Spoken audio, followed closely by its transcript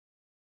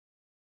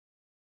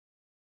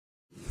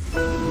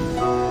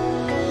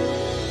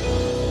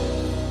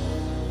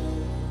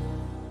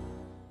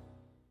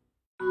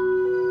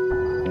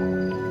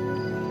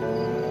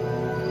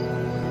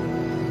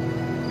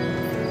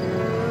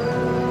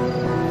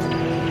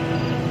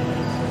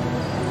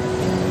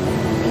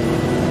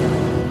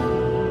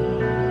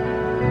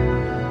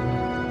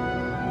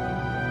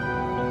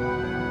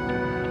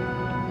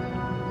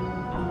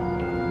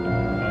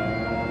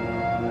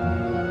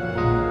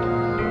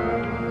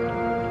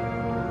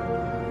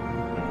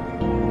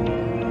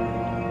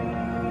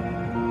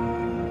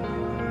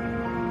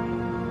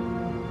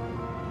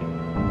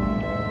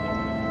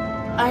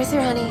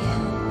Arthur, honey.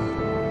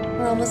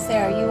 We're almost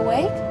there. Are you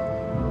awake?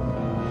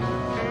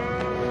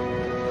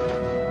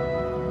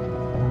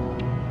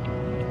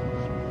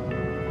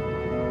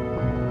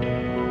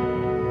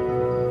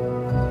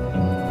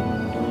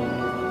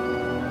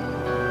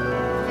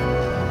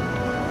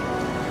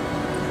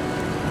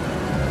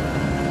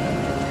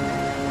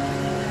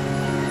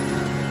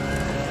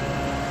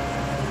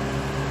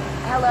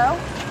 Hello?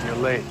 You're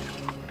late.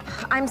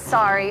 I'm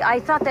sorry.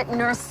 I thought that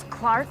Nurse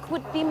Clark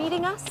would be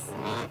meeting us.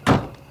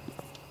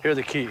 Here are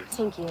the keys.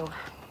 Thank you.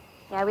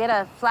 Yeah, we had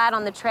a flat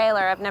on the trailer.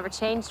 I've never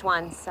changed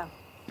one, so...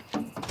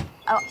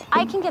 Oh,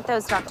 I can get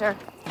those, Doctor.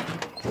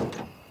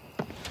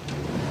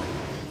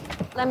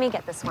 Let me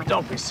get this one.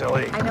 Don't be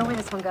silly. I know where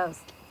this one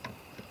goes.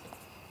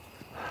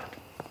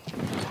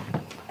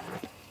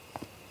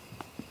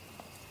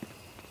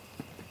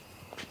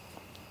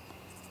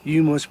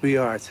 You must be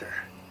Arthur.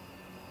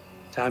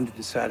 Time to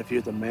decide if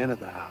you're the man of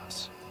the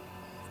house.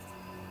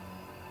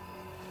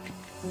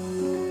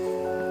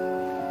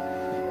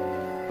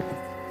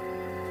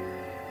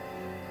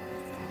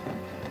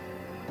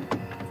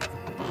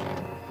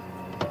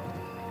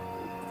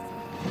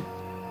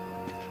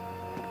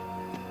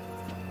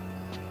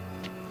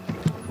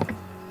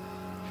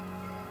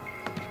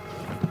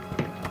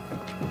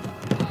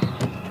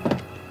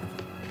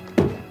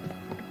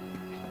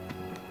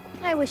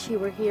 I wish you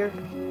were here.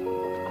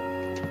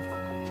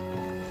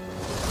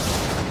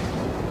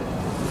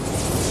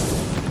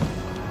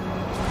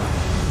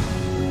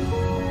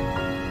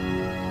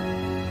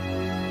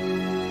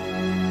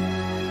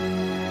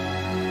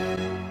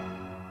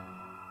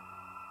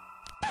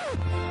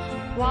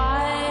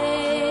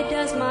 Why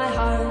does my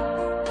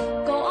heart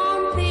go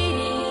on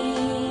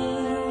beating?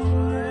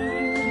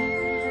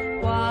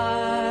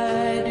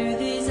 Why do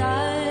these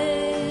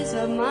eyes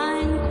of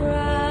mine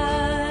cry?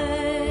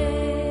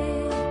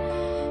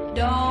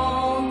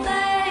 Don't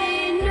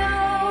they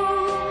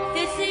know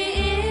it's the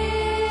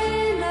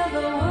end of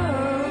the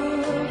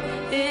world?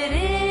 It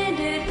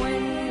ended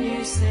when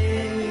you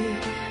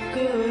said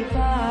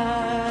goodbye.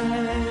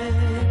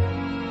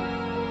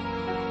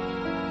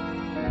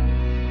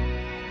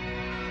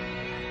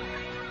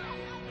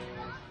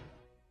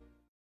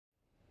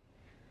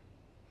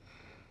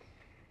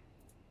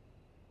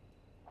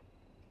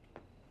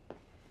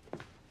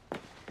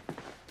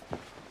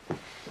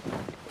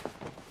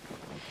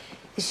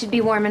 This should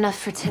be warm enough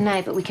for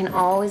tonight, but we can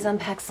always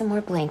unpack some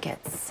more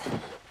blankets.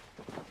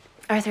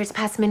 Arthur, it's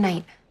past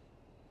midnight.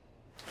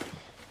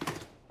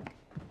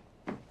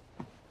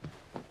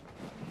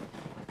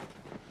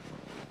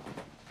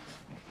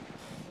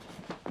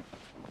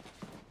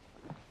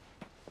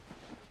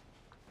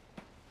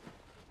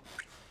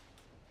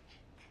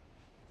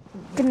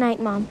 Good night,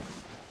 Mom.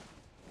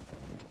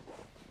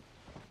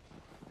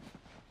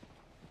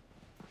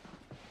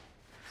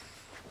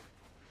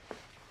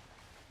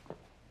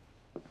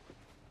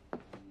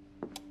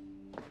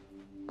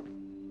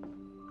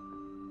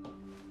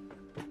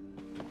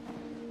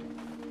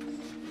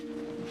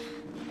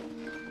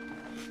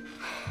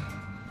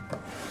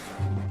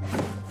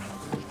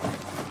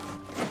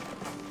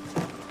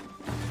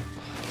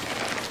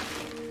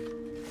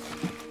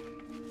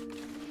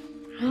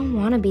 I don't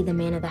want to be the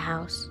man of the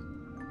house.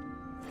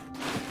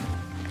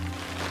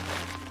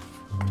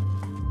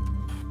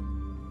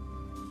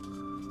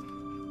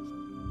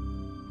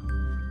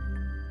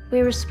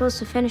 We were supposed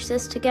to finish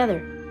this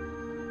together.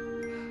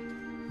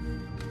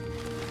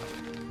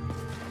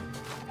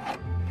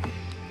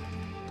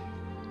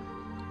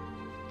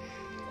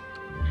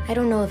 I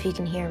don't know if you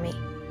can hear me,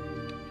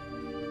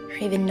 or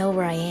even know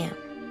where I am.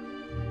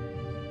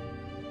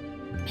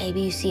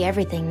 Maybe you see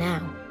everything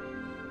now.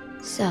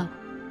 So,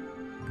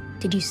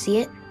 did you see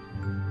it?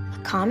 A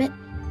comet?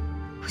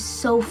 It was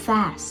so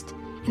fast,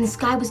 and the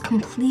sky was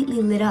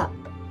completely lit up.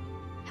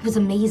 It was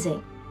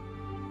amazing.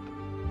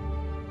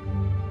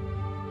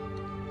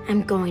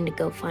 I'm going to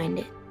go find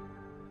it.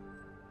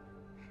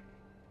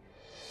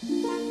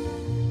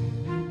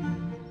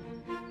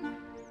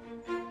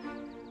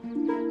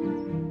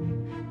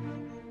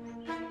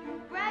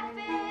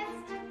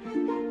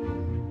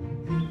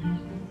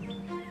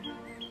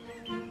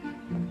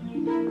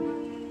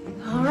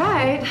 All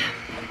right.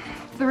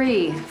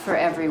 3 for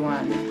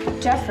everyone.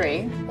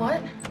 Jeffrey.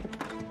 What?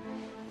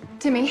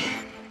 Timmy.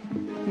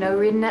 No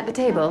reading at the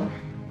table.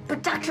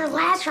 But Dr.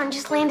 Lazarus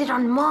just landed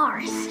on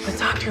Mars. But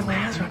Dr.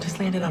 Lazarus just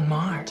landed on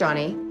Mars.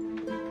 Johnny.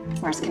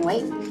 Mars can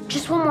wait.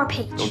 Just one more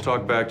page. Don't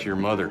talk back to your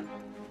mother.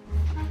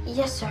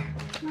 Yes, sir.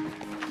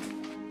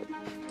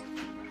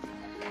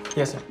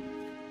 Yes, sir.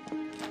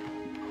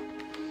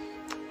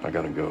 I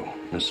gotta go.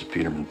 Mrs.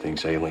 Peterman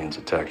thinks aliens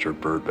attacked her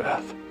bird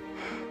bath.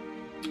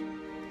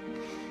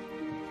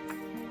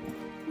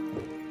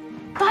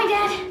 Bye,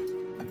 Dad.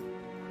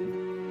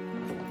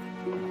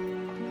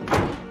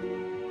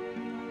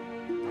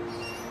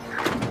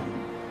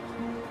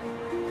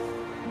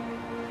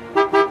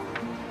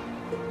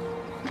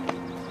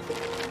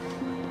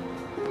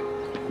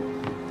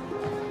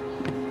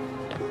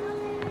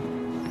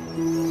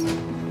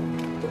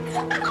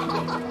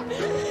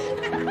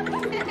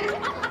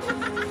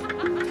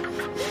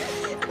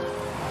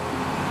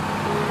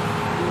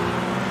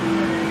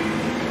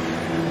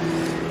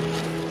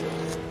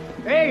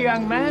 Hey,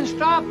 young man,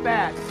 stop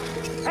that!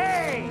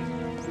 Hey!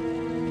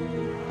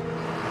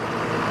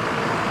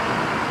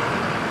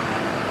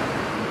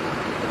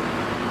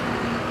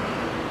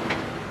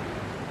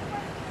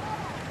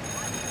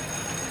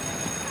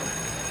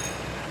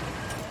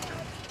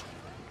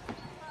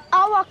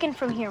 I'll walk in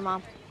from here,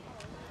 Mom.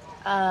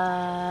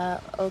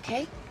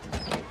 Okay.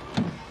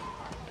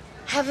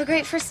 Have a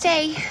great first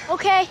day.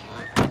 Okay.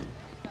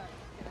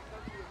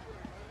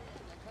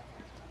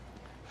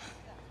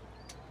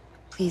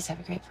 Please have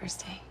a great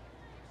first day.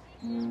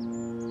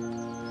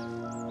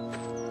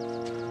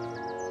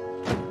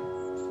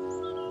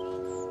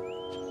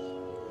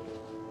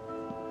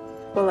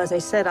 Well, as I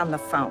said on the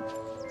phone,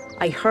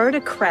 I heard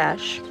a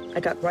crash. I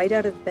got right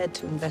out of bed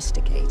to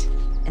investigate,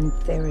 and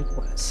there it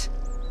was.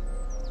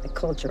 I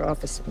called your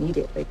office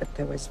immediately, but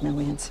there was no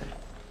answer.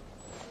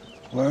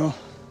 Well,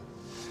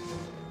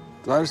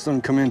 Gladys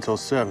doesn't come in till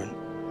 7.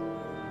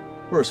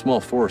 We're a small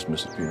force,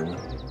 Mrs.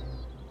 Peterman.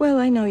 Well,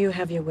 I know you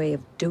have your way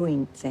of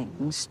doing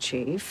things,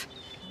 Chief.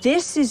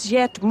 This is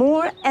yet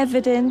more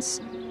evidence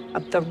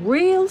of the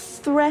real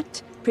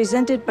threat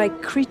presented by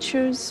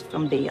creatures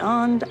from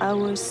beyond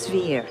our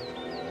sphere.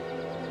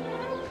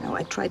 Now,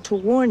 I tried to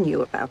warn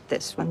you about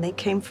this when they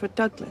came for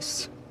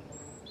Douglas.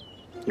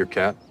 Your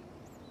cat?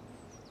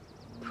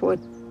 Poor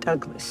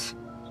Douglas.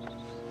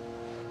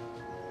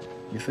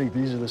 You think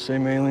these are the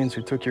same aliens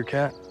who took your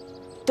cat?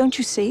 Don't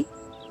you see?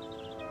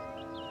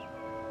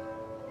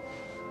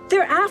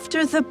 They're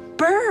after the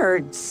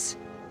birds.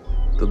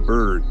 The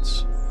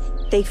birds.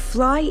 They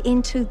fly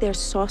into their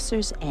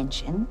saucer's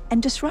engine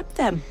and disrupt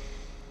them.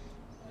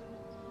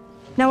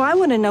 Now, I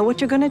want to know what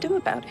you're going to do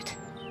about it.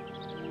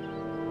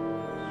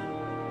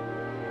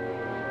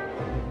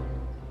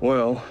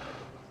 Well,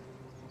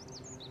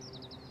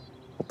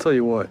 I'll tell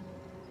you what.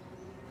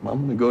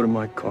 I'm gonna go to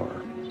my car,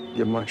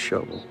 get my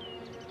shovel.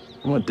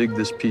 I'm gonna dig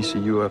this piece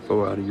of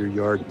UFO out of your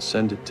yard and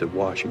send it to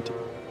Washington.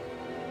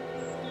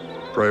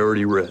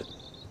 Priority red.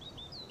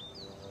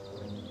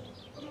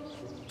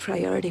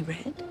 Priority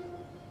red?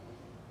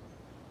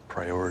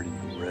 Priority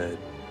red,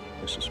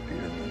 Mrs.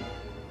 Peterman.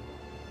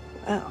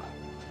 Well,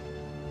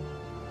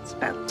 it's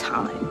about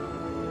time.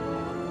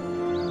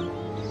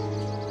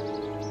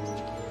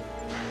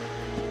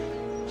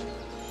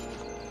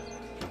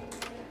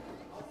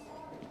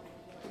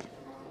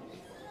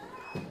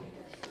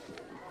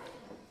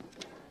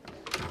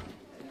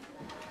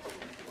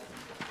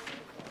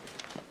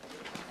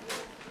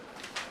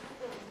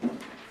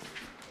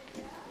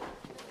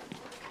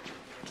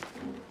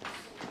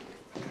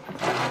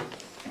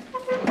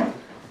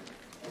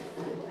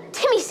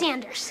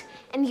 Sanders.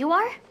 And you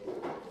are?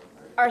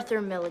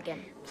 Arthur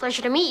Milligan.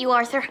 Pleasure to meet you,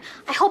 Arthur.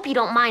 I hope you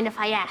don't mind if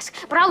I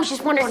ask, but I was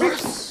just wondering...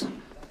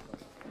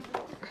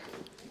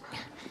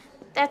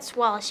 That's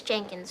Wallace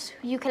Jenkins,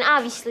 who you can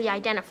obviously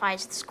identify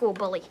as the school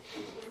bully.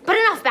 But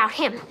enough about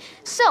him.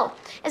 So,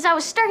 as I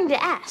was starting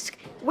to ask,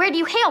 where do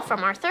you hail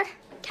from, Arthur?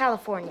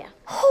 California.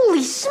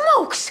 Holy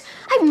smokes!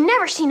 I've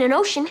never seen an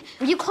ocean.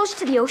 Are you close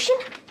to the ocean?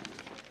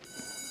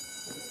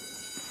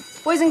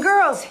 Boys and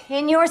girls,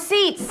 in your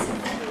seats.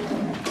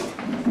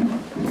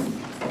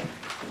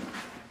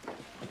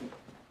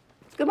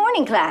 Good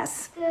morning,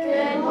 class.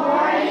 Good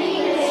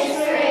morning,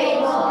 Miss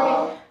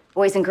Grable.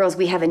 Boys and girls,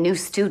 we have a new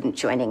student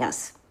joining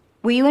us.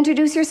 Will you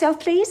introduce yourself,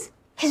 please?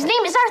 His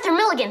name is Arthur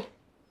Milligan.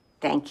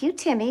 Thank you,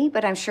 Timmy,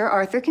 but I'm sure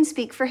Arthur can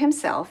speak for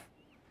himself.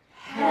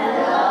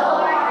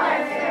 Hello,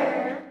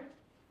 Arthur.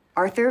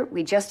 Arthur,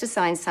 we just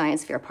assigned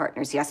science fair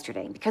partners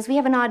yesterday. Because we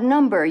have an odd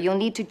number, you'll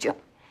need to join.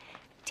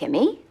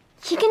 Timmy?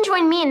 He can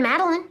join me and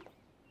Madeline.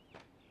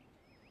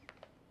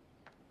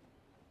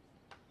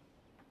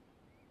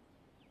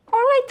 All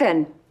right,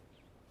 then.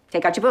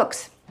 Take out your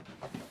books.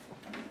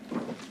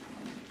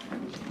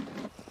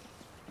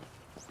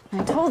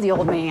 I told the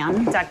old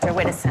man. Dr.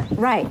 Whittison.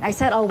 Right. I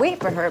said I'll wait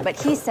for her, but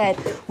he said,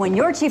 when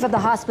you're chief of the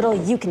hospital,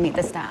 you can meet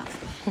the staff.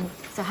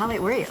 So how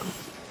late were you?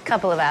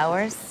 Couple of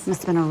hours.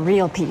 Must have been a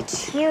real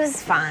peach. He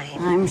was fine.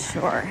 I'm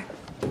sure.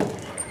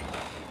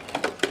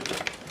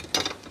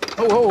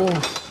 Oh,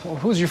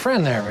 who's your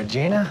friend there,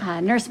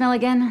 Regina? Nurse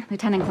Milligan,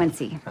 Lieutenant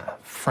Quincy.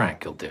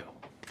 Frank will do.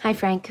 Hi,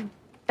 Frank.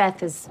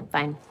 Beth is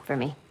fine for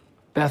me.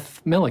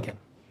 Beth Milligan.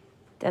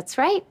 That's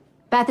right.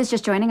 Beth is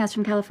just joining us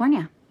from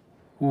California.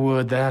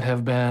 Would that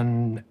have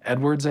been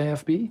Edwards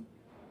AFB?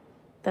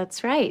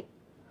 That's right.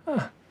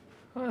 Huh.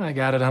 Well, I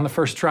got it on the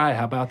first try.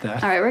 How about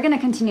that? All right, we're going to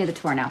continue the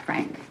tour now,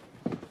 Frank.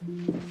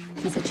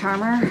 He's a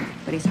charmer,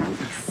 but he's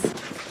harmless.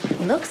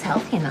 He looks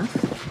healthy enough.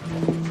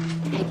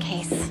 Head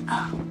case.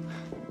 Oh.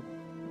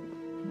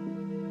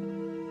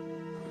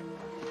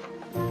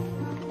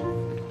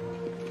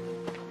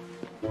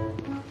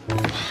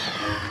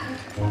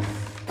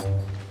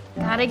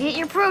 Gotta get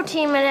your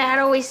protein, my dad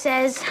always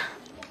says.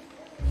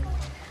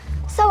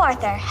 So,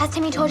 Arthur, has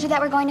Timmy told you that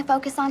we're going to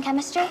focus on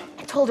chemistry?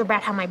 I told her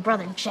about how my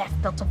brother Jeff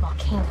built a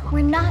volcano.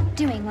 We're not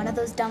doing one of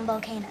those dumb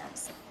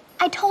volcanoes.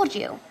 I told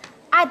you.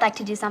 I'd like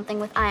to do something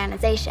with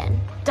ionization.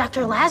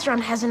 Dr.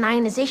 Lazaron has an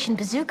ionization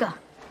bazooka.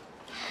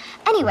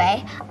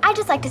 Anyway, I'd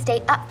just like to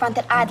state up front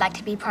that I'd like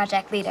to be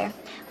project leader.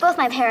 Both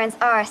my parents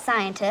are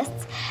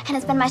scientists, and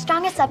it's been my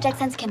strongest subject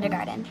since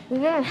kindergarten. We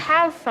didn't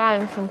have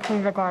science in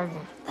kindergarten.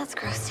 That's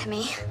gross to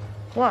me.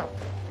 What?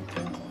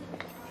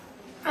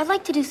 I'd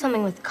like to do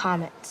something with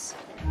comets.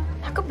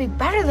 That could be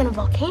better than a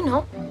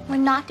volcano. We're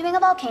not doing a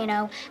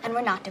volcano, and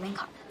we're not doing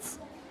comets.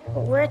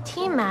 But we're a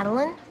team,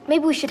 Madeline.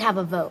 Maybe we should have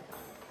a vote.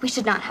 We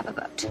should not have a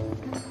vote.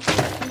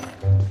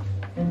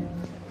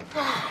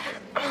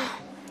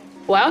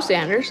 Wow,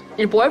 Sanders,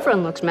 your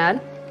boyfriend looks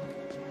mad.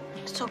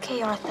 It's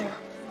okay, Arthur.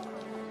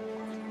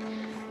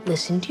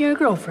 Listen to your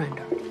girlfriend.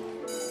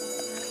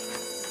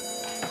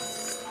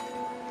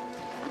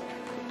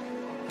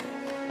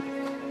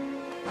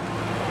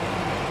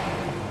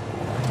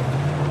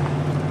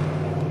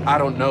 I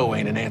don't know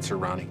ain't an answer,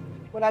 Ronnie.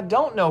 What I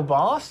don't know,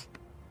 boss.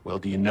 Well,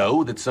 do you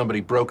know that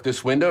somebody broke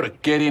this window to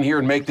get in here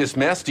and make this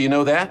mess? Do you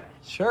know that?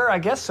 Sure, I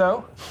guess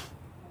so.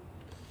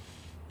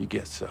 You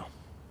guess so.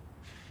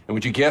 And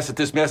would you guess that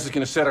this mess is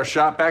going to set our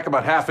shop back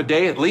about half a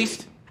day at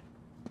least?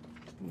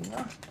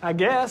 I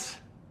guess.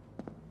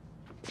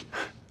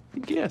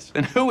 You guess.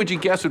 And who would you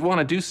guess would want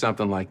to do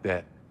something like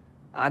that?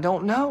 I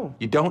don't know.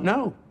 You don't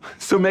know.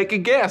 So make a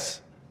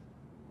guess.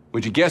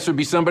 Would you guess it would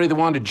be somebody that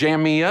wanted to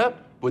jam me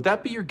up? Would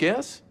that be your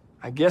guess?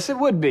 I guess it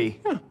would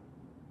be. Huh.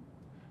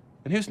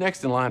 And who's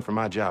next in line for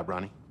my job,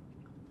 Ronnie?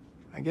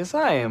 I guess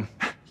I am.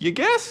 You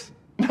guess?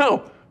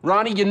 No.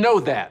 Ronnie, you know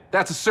that.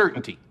 That's a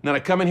certainty. Then I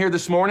come in here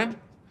this morning,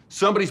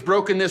 somebody's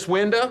broken this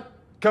window,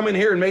 come in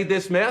here and made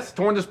this mess,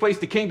 torn this place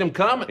to kingdom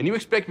come, and you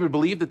expect me to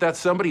believe that that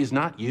somebody is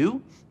not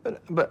you?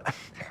 But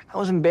I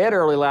was in bed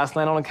early last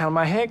night on account of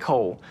my head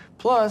cold.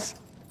 Plus,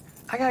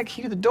 I got a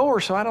key to the door,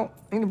 so I don't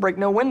need to break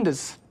no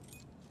windows.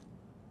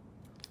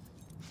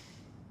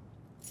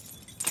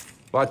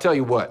 Well, I tell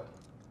you what,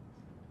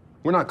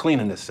 we're not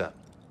cleaning this up.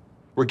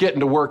 We're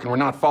getting to work and we're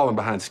not falling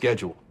behind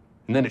schedule.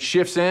 And then at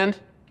shift's end,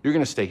 you're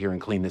gonna stay here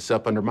and clean this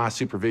up under my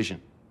supervision.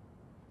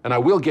 And I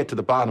will get to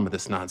the bottom of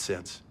this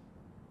nonsense.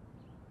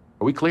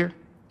 Are we clear?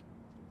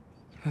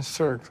 Yes,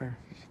 sir, clear.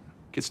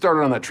 Get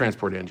started on that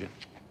transport engine.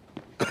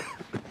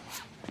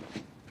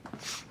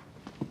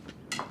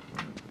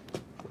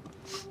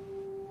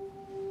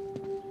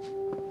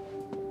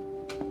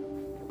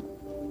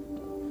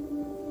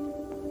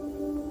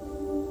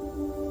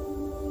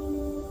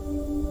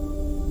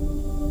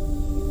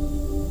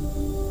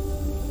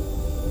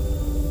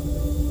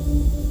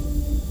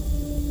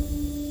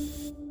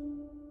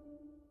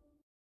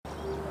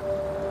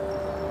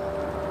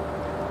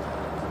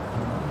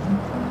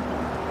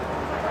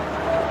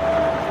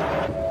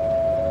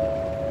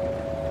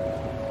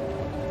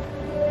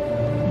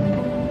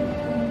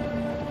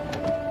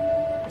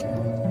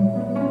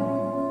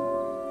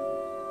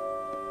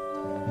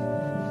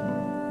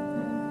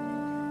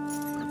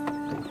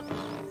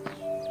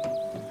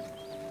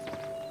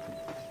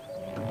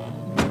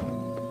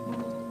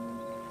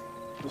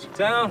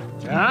 Town?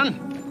 John?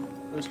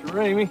 Mr.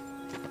 Ramey.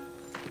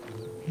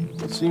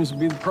 What seems to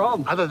be the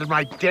problem? Other than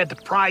my dead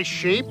prize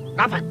sheep,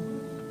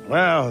 nothing.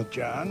 Well,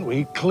 John,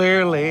 we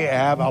clearly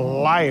have a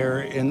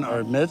liar in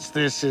our midst.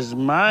 This is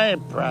my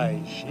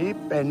prize sheep,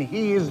 and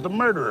he is the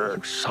murderer.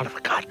 You son of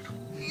a gun.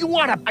 You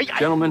want to...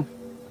 Gentlemen,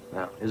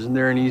 now, isn't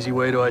there an easy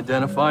way to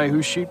identify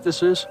whose sheep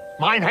this is?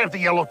 Mine have the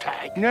yellow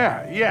tag.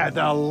 Yeah,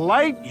 the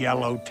light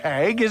yellow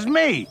tag is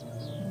me.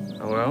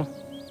 Oh, well,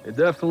 it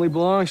definitely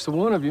belongs to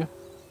one of you.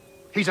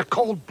 He's a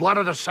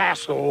cold-blooded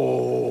assassin.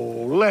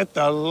 Oh, let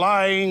the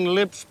lying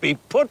lips be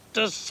put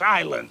to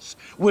silence,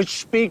 which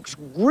speaks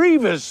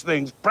grievous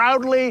things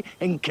proudly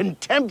and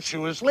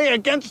contemptuously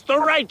against the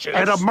righteous.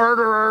 And a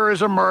murderer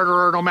is a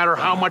murderer, no matter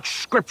how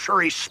much scripture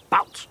he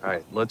spouts. All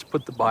right, let's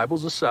put the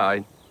Bibles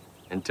aside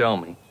and tell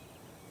me,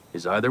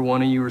 is either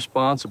one of you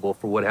responsible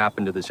for what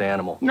happened to this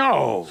animal?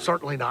 No,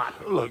 certainly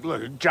not.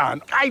 Look,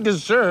 John, I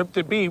deserve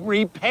to be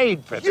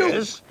repaid for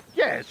this.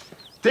 Yes.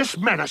 This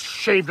menace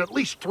shaved at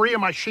least 3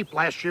 of my sheep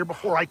last year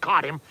before I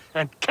caught him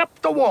and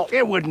kept the wool.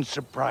 It wouldn't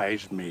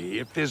surprise me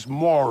if this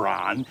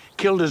moron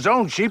killed his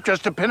own sheep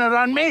just to pin it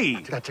on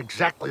me. That's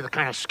exactly the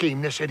kind of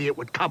scheme this idiot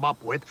would come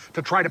up with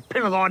to try to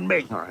pin it on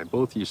me. All right,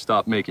 both of you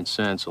stopped making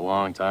sense a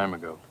long time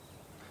ago.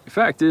 The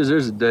fact is,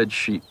 there's a dead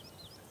sheep.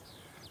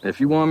 If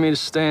you want me to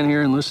stand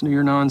here and listen to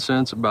your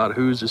nonsense about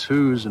whose is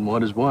whose and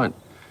what is what,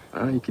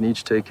 well, you can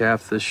each take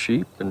half this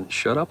sheep and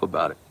shut up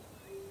about it.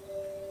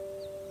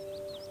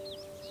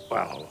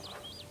 Well,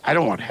 I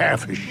don't want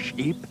half a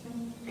sheep.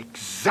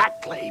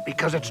 Exactly,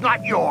 because it's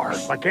not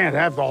yours. I can't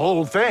have the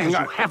whole thing.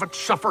 Because you haven't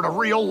suffered a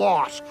real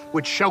loss,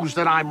 which shows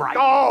that I'm right.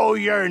 Oh,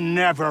 you're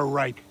never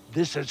right.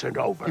 This isn't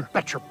over. You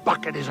bet your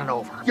buck it isn't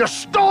over. You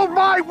stole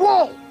my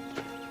wool!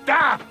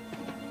 Ah!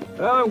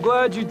 Well, I'm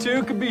glad you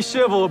two could be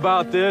civil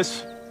about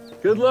this.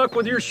 Good luck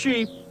with your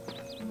sheep.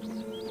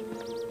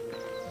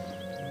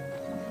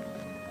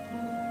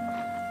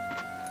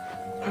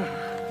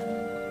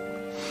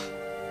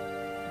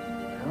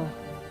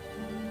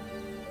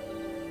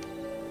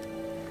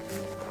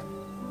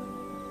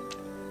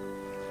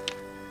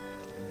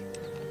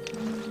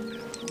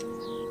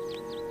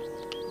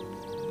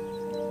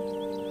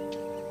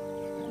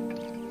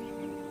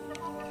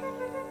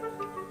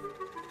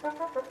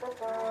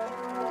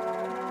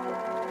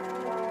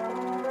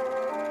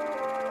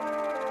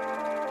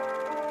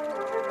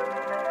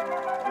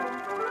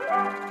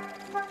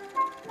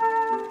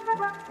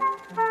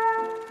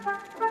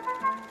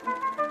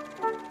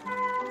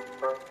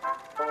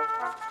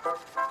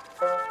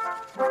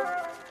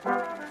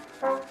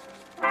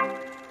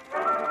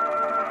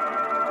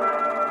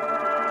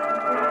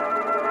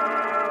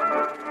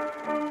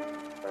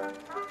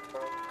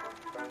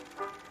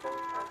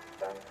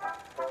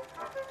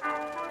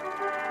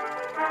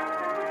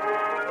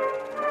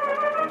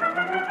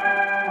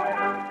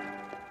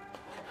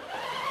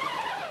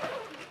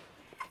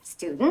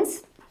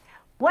 Students,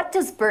 what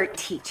does Bert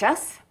teach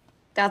us?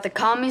 That the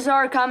commies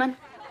are coming?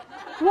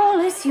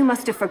 Wallace, you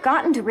must have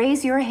forgotten to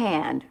raise your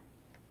hand.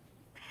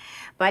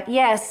 But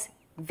yes,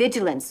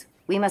 vigilance.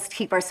 We must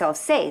keep ourselves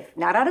safe,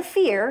 not out of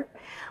fear,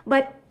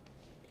 but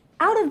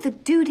out of the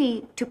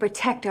duty to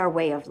protect our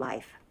way of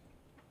life.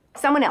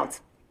 Someone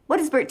else, what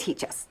does Bert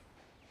teach us?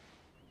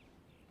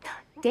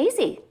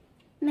 Daisy.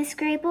 Miss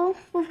Grable,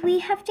 will we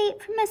have to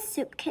eat from a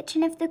soup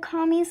kitchen if the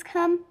commies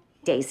come?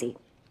 Daisy,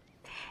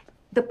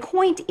 the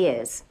point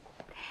is,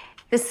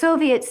 the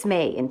Soviets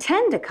may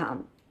intend to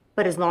come,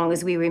 but as long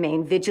as we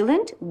remain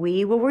vigilant,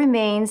 we will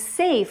remain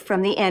safe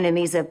from the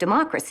enemies of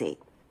democracy.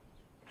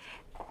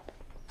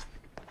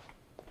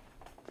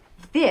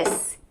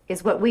 This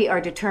is what we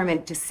are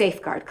determined to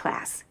safeguard,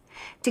 class.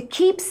 To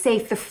keep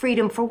safe the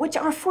freedom for which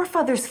our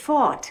forefathers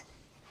fought.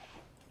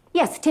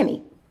 Yes,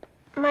 Timmy.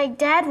 My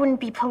dad wouldn't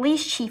be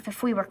police chief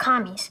if we were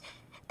commies.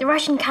 The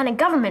Russian kind of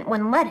government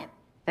wouldn't let him.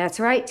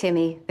 That's right,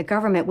 Timmy. The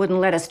government wouldn't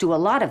let us do a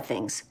lot of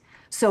things.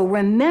 So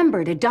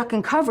remember to duck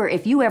and cover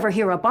if you ever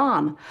hear a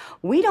bomb.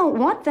 We don't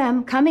want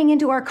them coming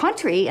into our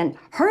country and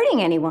hurting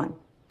anyone,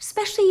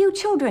 especially you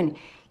children.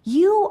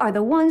 You are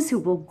the ones who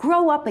will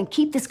grow up and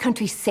keep this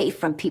country safe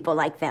from people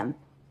like them.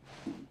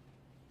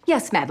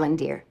 Yes, Madeline,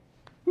 dear.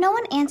 No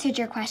one answered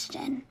your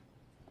question.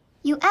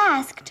 You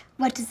asked,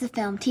 what does the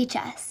film teach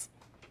us?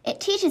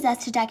 It teaches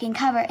us to duck and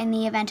cover in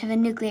the event of a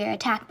nuclear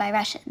attack by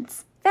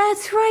Russians.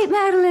 That's right,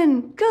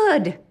 Madeline.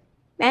 Good.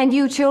 And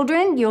you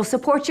children, you'll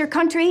support your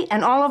country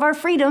and all of our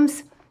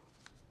freedoms.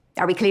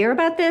 Are we clear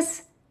about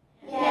this?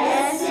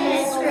 Yes,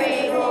 Miss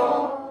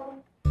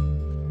Grable.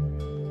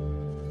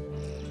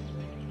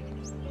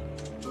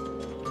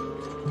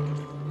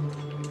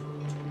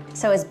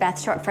 So is Beth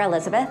short for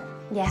Elizabeth?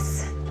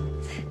 Yes.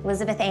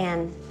 Elizabeth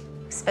Ann.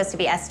 Supposed to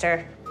be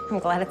Esther. I'm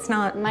glad it's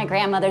not. My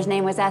grandmother's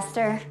name was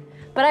Esther,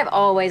 but I've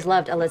always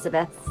loved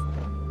Elizabeth.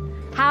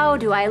 How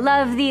do I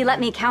love thee? Let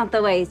me count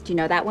the ways. Do you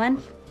know that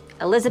one?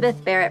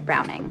 Elizabeth Barrett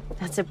Browning.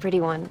 That's a pretty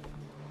one.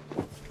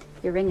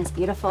 Your ring is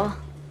beautiful.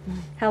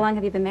 How long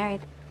have you been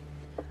married?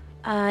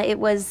 It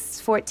was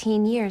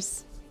 14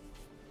 years.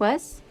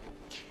 Was?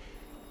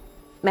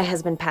 My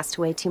husband passed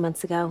away 2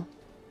 months ago.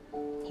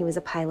 He was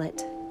a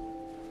pilot.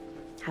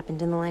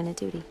 Happened in the line of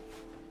duty.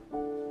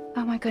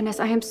 Oh my goodness,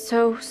 I am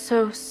so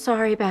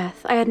sorry,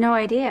 Beth. I had no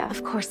idea.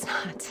 Of course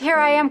not. Here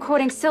I am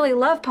quoting silly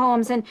love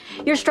poems and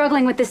you're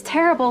struggling with this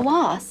terrible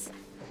loss.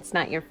 It's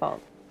not your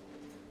fault.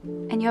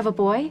 And you have a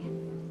boy?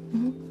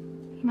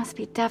 Mm-hmm. He must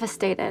be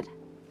devastated.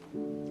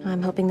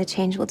 I'm hoping the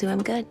change will do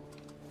him good.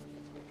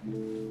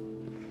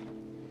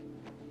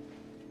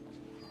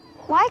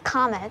 Why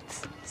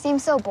comets?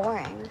 Seems so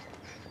boring.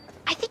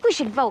 I think we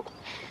should vote.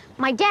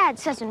 My dad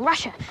says in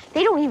Russia,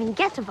 they don't even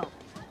get to vote.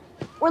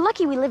 We're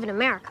lucky we live in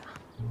America.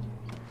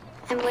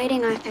 I'm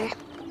waiting, Arthur.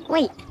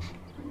 Wait,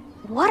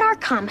 what are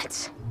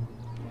comets?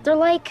 They're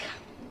like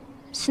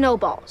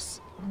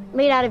snowballs,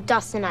 made out of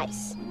dust and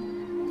ice.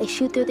 They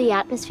shoot through the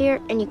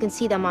atmosphere, and you can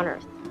see them on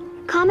Earth.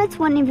 Comets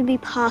wouldn't even be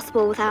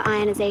possible without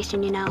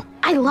ionization, you know.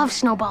 I love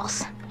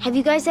snowballs. Have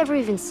you guys ever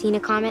even seen a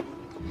comet?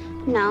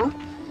 No,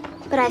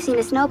 but I've seen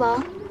a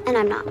snowball, and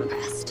I'm not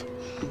impressed.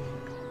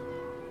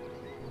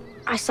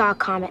 I saw a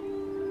comet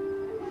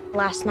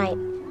last night,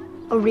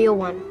 a real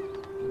one,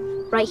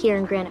 right here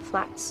in Granite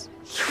Flats.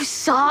 You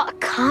saw a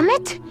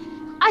comet?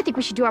 I think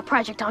we should do our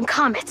project on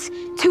comets.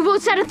 2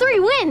 votes out of 3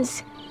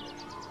 wins.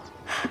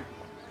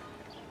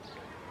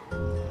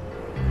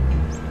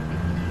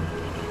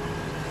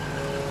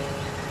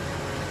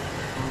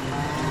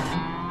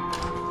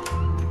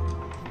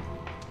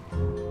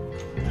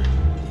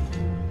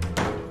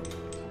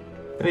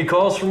 Any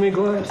calls for me,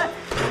 Gladys?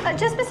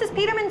 Just Mrs.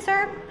 Peterman,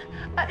 sir.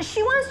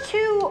 She wants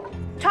to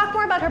talk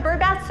more about her bird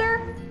bath,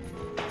 sir.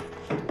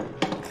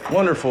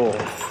 Wonderful.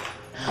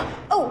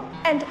 Oh,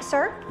 and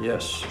sir?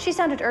 Yes. She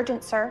sounded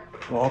urgent, sir.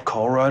 Well, I'll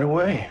call right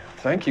away.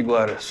 Thank you,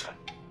 Gladys.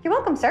 You're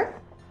welcome, sir.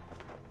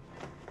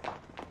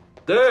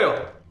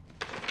 Dale,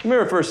 come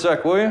here for a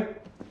sec, will you?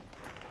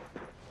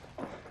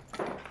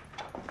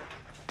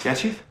 Yeah,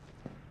 Chief?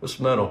 This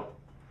metal.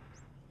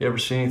 You ever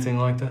see anything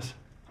like this?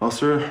 Well,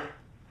 sir,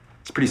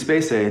 it's pretty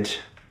space age.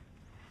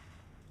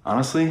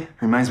 Honestly, it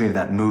reminds me of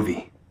that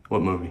movie.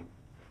 What movie?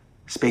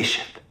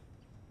 Spaceship.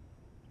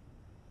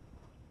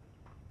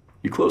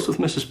 You close with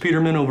Mrs.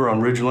 Peterman over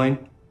on Ridge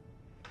Lane?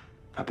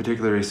 Not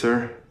particularly,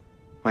 sir.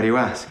 Why do you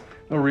ask?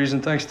 No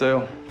reason, thanks,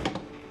 Dale.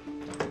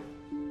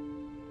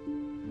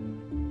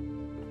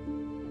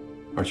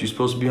 Aren't you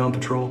supposed to be on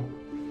patrol?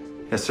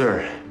 Yes,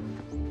 sir.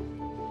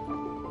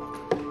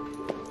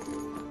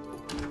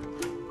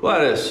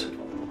 Gladys,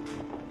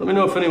 let me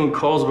know if anyone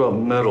calls about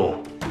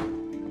metal.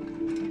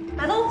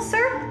 Metal,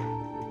 sir?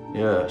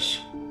 Yes.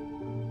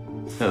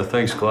 Yeah,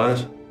 thanks,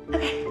 Gladys.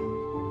 Okay.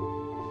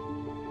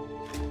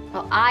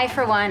 Well, I,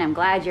 for one, am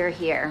glad you're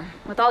here.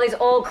 With all these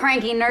old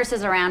cranky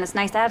nurses around, it's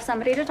nice to have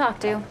somebody to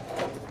talk to.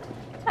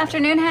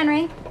 Afternoon,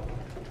 Henry.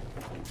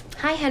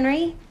 Hi,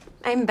 Henry.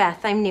 I'm Beth.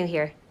 I'm new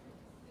here.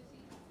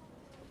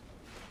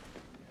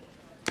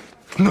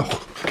 No,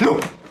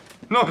 no.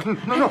 no,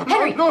 no,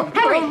 Henry! no,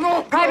 Henry! no,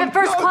 no, Private no,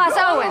 First no, Class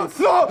no, Owens!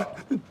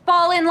 No!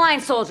 Fall in line,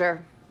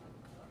 soldier.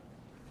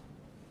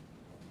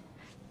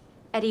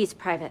 At ease,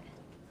 Private.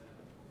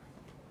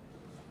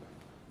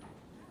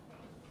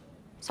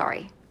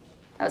 Sorry.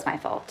 That was my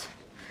fault.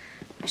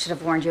 I should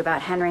have warned you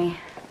about Henry.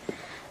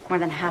 More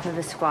than half of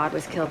his squad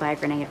was killed by a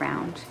grenade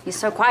round. He's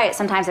so quiet,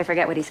 sometimes I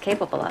forget what he's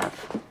capable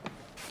of.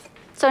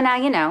 So now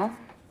you know.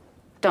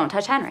 Don't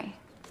touch Henry.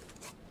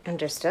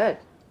 Understood.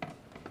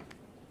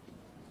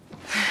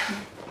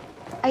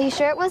 Are you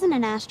sure it wasn't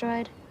an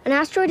asteroid? An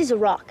asteroid is a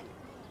rock.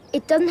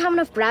 It doesn't have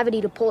enough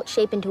gravity to pull its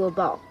shape into a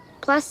ball.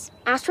 Plus,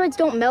 asteroids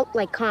don't melt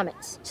like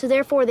comets, so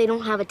therefore they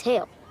don't have a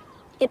tail.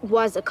 It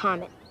was a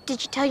comet.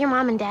 Did you tell your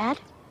mom and dad?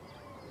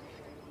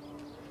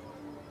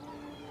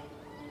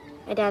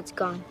 My dad's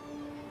gone.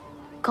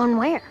 Gone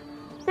where?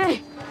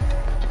 Hey,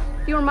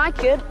 if you were my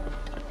kid,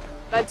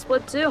 I'd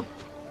split too.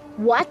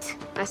 What?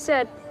 I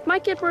said, if my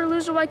kid were a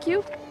loser like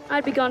you,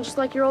 I'd be gone just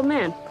like your old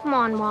man. Come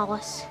on,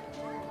 Wallace.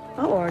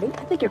 Oh, Artie,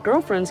 I think your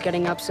girlfriend's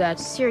getting upset.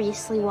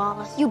 Seriously,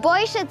 Wallace. You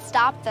boys should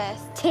stop this.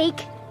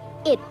 Take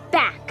it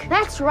back.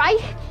 That's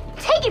right.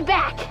 Take it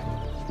back.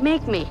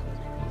 Make me.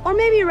 Or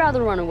maybe you'd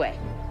rather run away.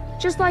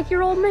 Just like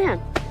your old man.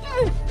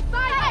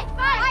 Fight!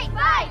 Fight!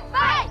 Fight!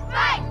 Fight!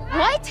 Fight!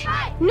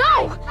 What?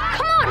 No!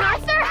 Come on,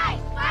 Arthur!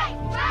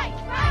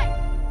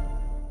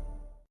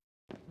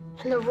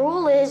 And the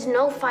rule is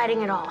no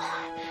fighting at all.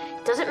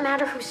 It doesn't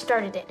matter who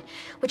started it,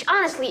 which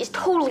honestly is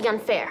totally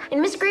unfair.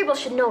 And Miss Grable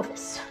should know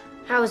this.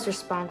 I was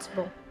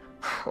responsible.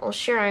 Well,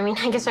 sure, I mean,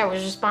 I guess I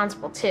was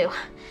responsible too.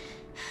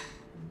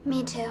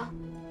 Me too.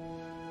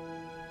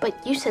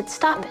 But you said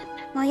stop it.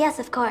 Well, yes,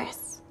 of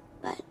course.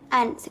 But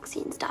I didn't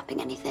succeed in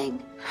stopping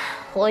anything.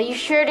 Well, you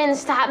sure didn't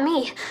stop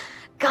me.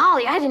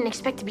 Golly, I didn't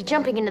expect to be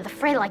jumping into the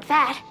fray like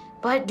that.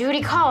 But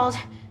duty called.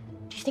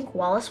 Do you think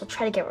Wallace will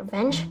try to get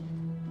revenge?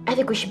 I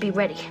think we should be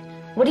ready.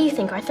 What do you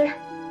think, Arthur?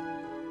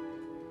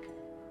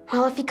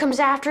 Well, if he comes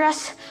after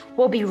us,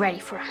 we'll be ready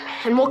for him,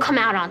 and we'll come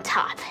out on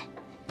top.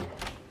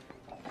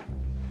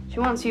 She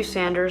wants you,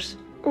 Sanders.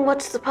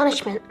 What's the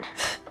punishment?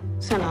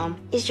 Send home.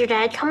 Is your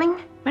dad coming?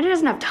 My dad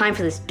doesn't have time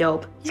for this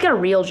dope. He's got a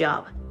real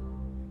job.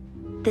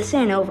 This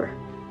ain't over.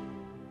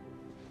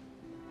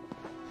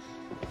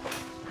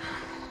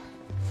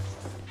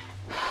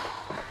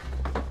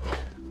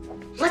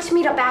 Let's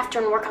meet up after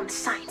and work on the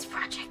science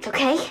project,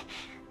 okay?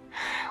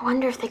 I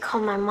wonder if they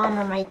called my mom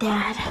or my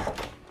dad.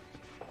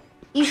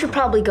 You should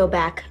probably go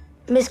back.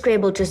 Miss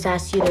Grable just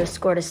asked you to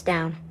escort us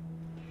down.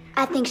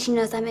 I think she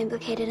knows I'm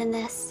implicated in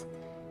this.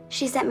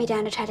 She sent me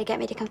down to try to get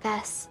me to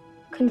confess.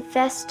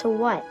 Confess to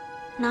what?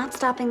 Not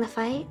stopping the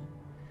fight.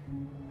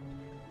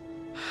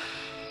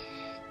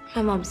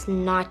 My mom's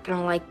not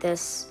gonna like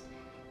this.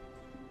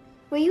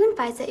 Were you in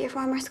fights at your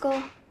former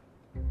school?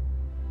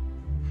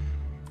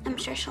 I'm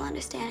sure she'll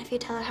understand if you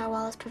tell her how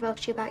Wallace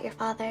provoked you about your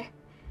father.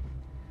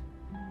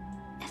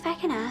 If I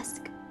can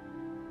ask,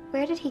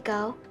 where did he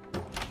go?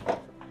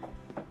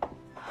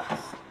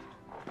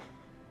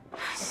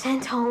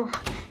 Sent home.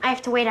 I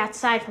have to wait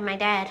outside for my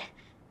dad.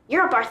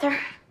 You're up, Arthur.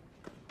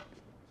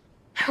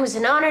 It was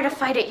an honor to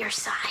fight at your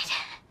side.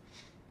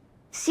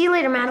 See you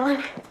later,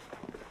 Madeline.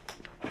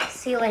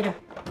 See you later.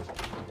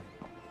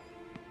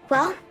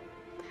 Well,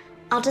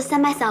 I'll just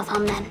send myself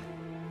home then.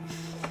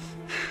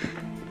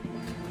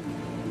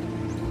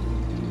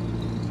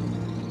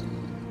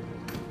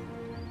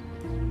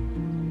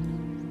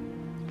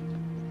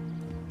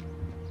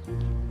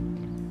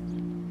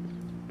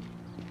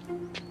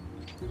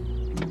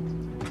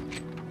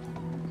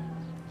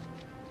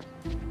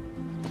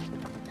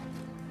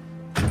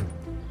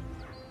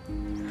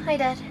 Hi,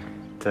 Dad.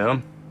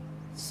 Tim?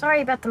 Sorry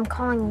about them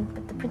calling you,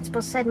 but the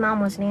principal said Mom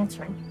wasn't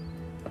answering.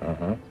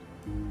 Uh-huh.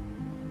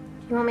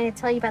 You want me to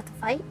tell you about the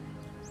fight?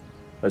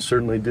 I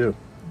certainly do.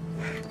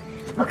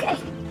 Okay.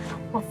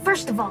 Well,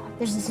 first of all,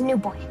 there's this new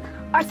boy,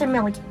 Arthur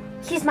Milligan.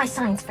 He's my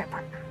science fair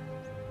partner.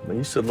 Well,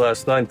 you said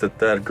last night that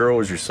that girl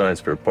was your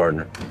science fair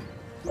partner.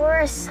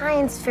 We're a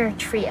science fair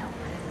trio.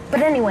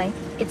 But anyway,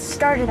 it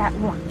started at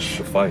lunch.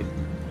 The fight.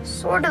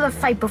 Sort of the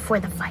fight before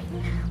the fight.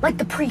 Like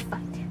the pre-fight.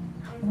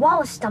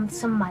 Wallace dumped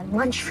some of my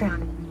lunch tray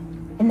on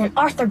him. And then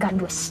Arthur got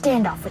into a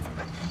standoff with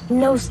him.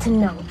 Nose to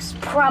nose,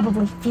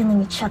 probably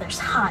feeling each other's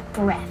hot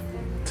breath.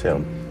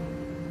 Tim.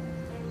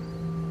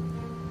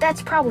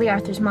 That's probably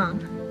Arthur's mom.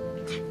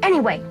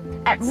 Anyway,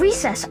 at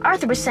recess,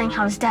 Arthur was saying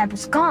how his dad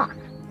was gone.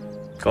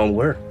 Gone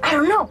where? I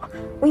don't know.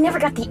 We never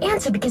got the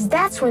answer because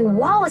that's when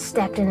Wallace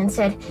stepped in and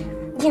said,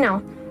 you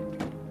know,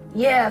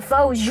 yeah, if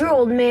I was your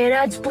old man,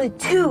 I'd split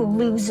too,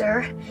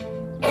 loser.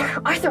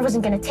 And Arthur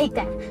wasn't gonna take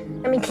that.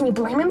 I mean, can you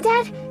blame him,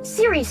 Dad?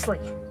 Seriously.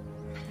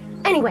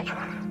 Anyway,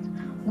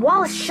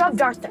 Wallace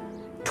shoved Arthur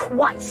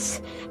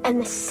twice. And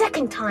the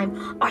second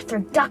time, Arthur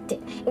ducked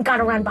it and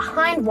got around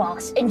behind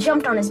Wallace and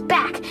jumped on his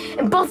back.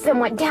 And both of them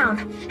went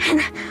down.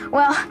 And,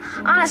 well,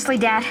 honestly,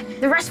 Dad,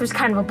 the rest was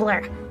kind of a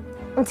blur.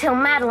 Until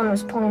Madeline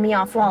was pulling me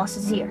off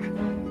Wallace's ear.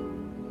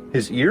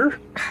 His ear?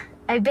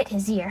 I bit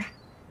his ear.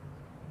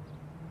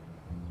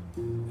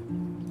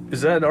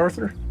 Is that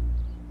Arthur?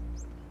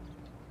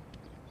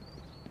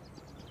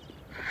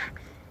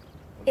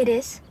 It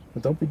is.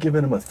 Well, don't be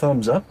giving him a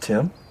thumbs up,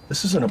 Tim.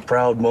 This isn't a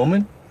proud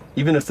moment,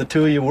 even if the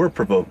two of you were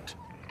provoked.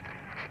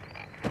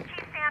 Chief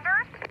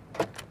Sanders?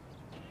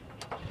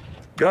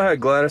 Go ahead,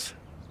 Gladys.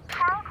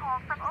 Carl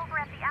called from over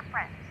at the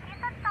Empress. He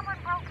said someone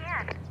broke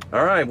in.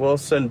 All right, well,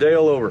 send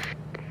Dale over.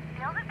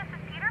 Dale, this is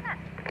Peterman.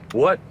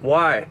 What?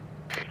 Why?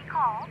 She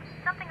called.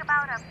 Something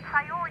about a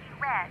priority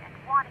red and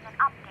wanting an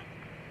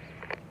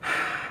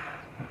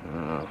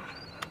update.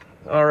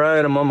 All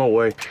right, I'm on my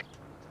way.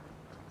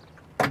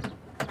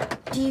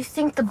 Do you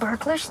think the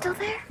burglar's still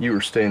there? You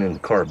were staying in the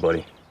car,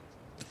 buddy.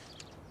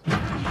 I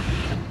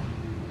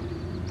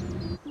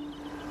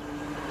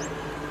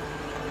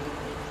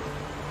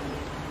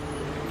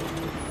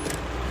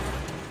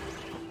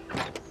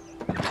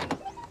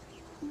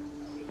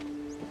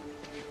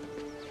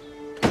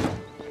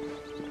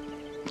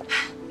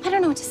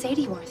don't know what to say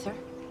to you, Arthur.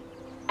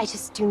 I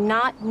just do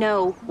not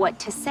know what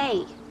to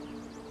say.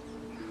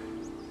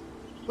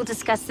 We'll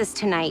discuss this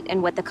tonight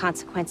and what the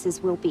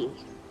consequences will be.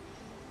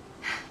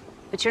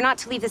 But you're not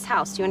to leave this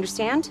house, do you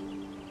understand?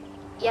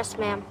 Yes,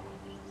 ma'am.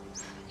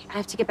 I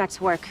have to get back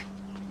to work.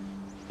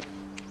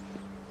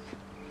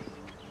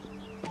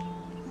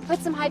 Put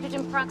some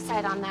hydrogen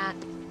peroxide on that.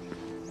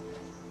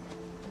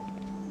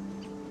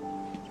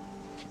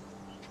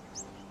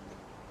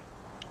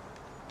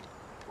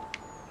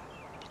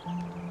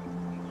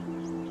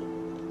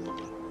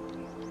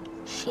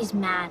 She's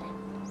mad.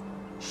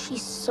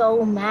 She's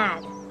so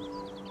mad.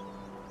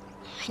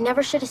 I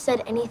never should have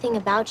said anything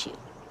about you.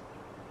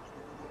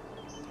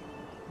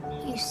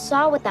 You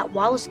saw what that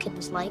Wallace kid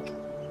was like.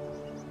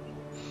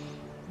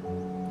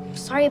 I'm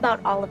sorry about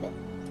all of it.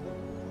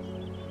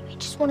 I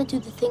just want to do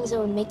the things that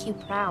would make you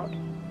proud.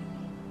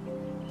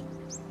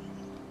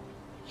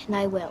 And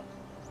I will.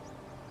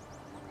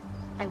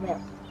 I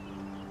will.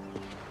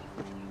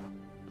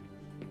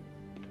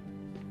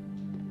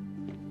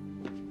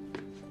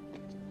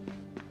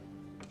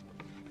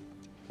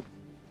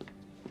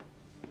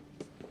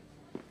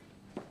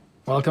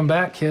 Welcome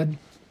back, kid.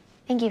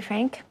 Thank you,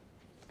 Frank.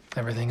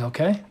 Everything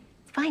okay?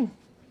 Fine.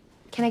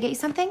 Can I get you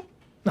something?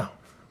 No,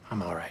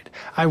 I'm all right.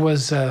 I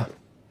was,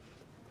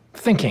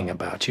 thinking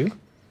about you.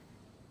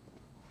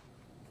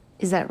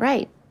 Is that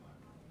right?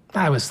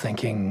 I was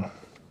thinking,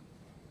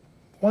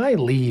 why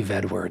leave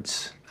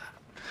Edwards?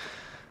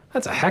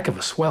 That's a heck of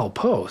a swell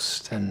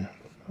post, and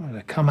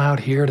to come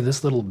out here to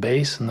this little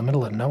base in the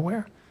middle of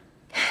nowhere?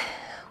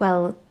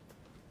 Well,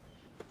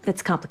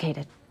 it's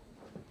complicated.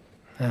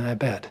 I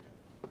bet.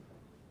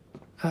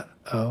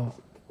 Uh-oh.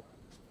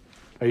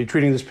 Are you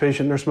treating this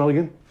patient, Nurse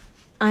Mulligan?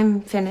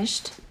 I'm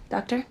finished,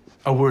 Doctor.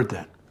 A word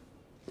then.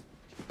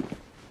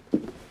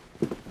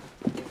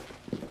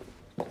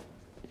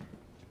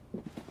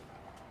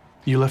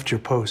 You left your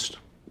post.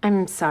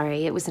 I'm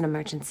sorry, it was an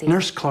emergency.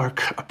 Nurse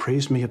Clark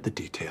appraised me of the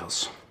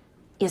details.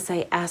 Yes,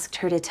 I asked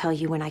her to tell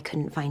you when I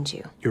couldn't find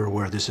you. You're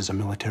aware this is a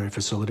military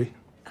facility?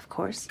 Of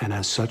course. And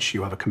as such,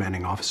 you have a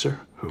commanding officer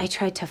who... I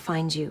tried to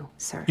find you,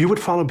 sir. You would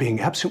follow being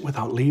absent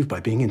without leave by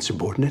being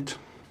insubordinate?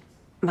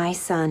 My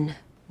son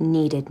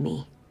needed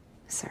me,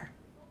 sir.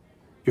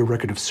 Your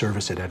record of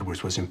service at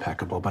Edwards was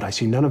impeccable, but I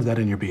see none of that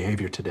in your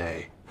behavior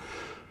today.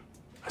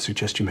 I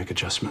suggest you make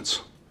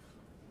adjustments.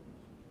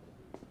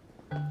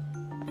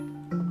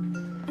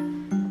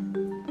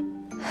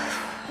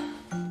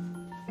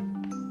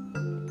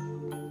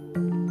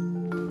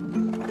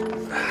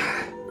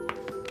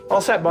 All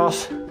set,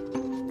 boss.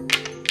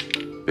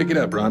 Pick it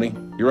up, Ronnie.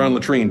 You're on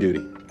latrine duty.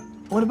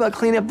 What about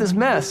cleaning up this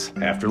mess?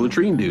 After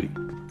latrine duty.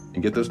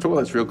 And get those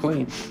toilets real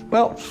clean.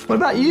 Well, what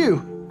about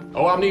you?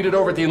 Oh, I'm needed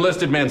over at the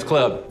Enlisted Men's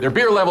Club. Their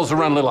beer levels are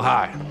running a little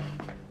high.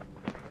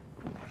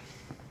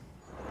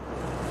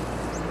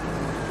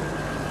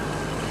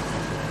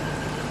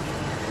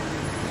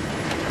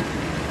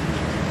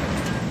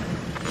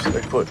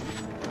 Stay put.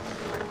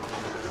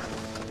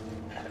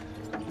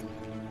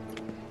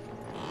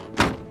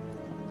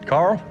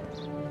 Carl?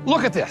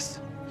 Look at this.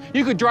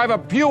 You could drive a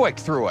Buick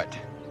through it.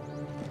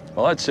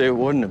 Well, I'd say it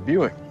wasn't a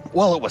Buick.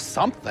 Well, it was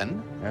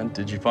something. And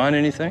did you find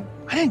anything?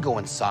 I didn't go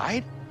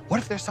inside. What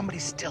if there's somebody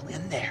still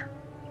in there?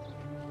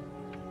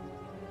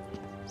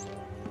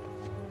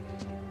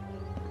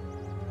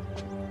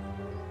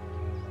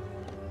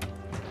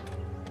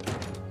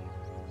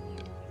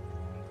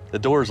 The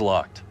door's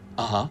locked.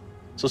 Uh-huh.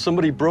 So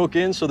somebody broke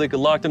in so they could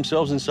lock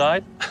themselves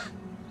inside?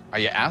 Are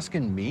you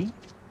asking me?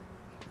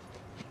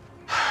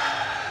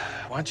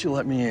 Why don't you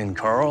let me in,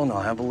 Carl, and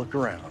I'll have a look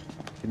around.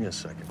 Give me a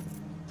second.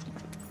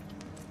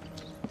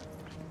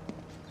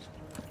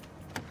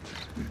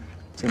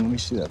 Tim, let me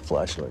see that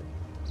flashlight.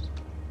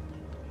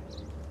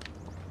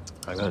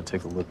 I gotta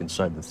take a look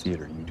inside the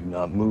theater. You do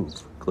not move.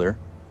 Clear?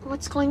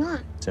 What's going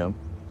on? Tim,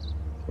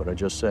 what'd I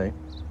just say?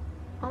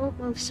 I won't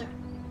move, sir.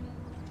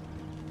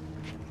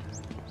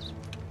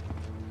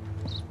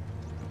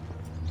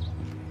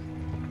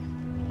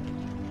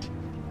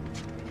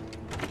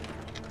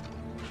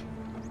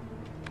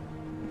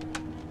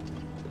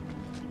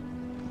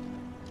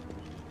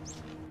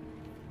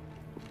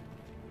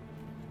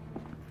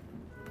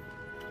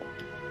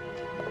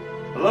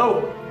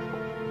 Hello?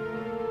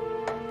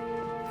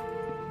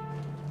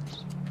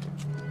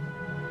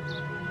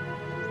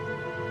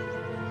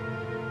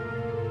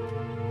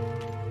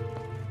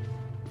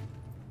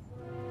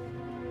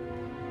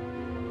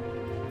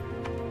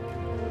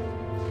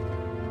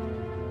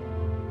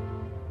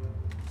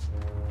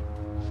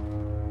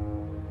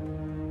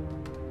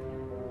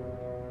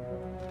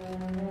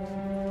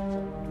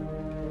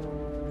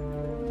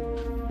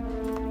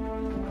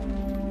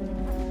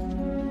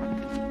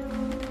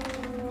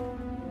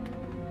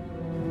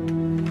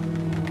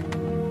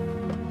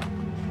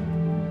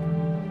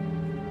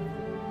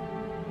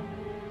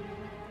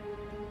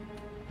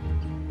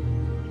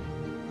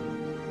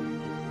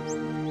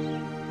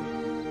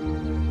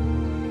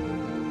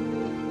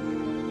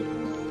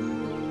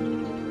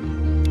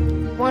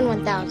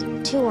 1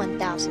 1,000, 2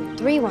 1,000,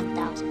 3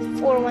 1,000,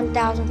 4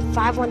 1,000,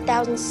 5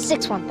 1,000,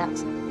 6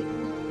 1,000.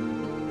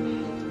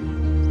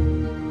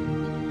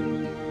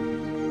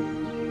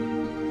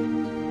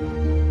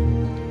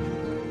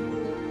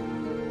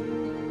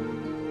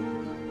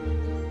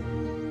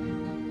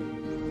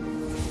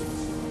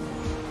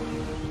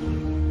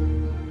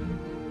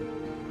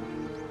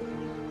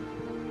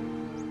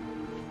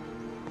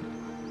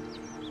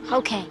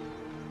 Okay.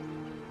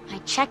 I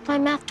checked my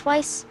math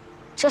twice,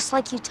 just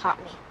like you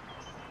taught me.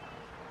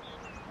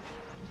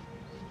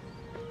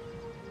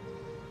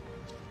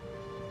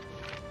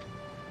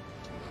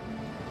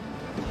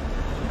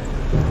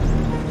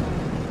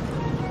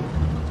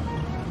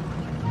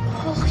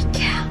 Holy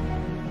cow.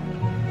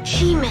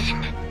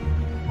 G-Men.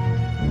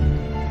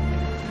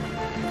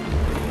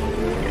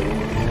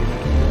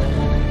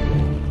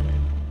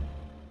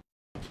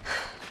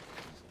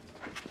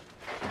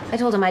 I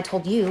told him I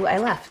told you I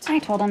left. I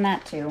told him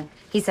that too.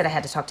 He said I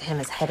had to talk to him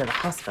as head of the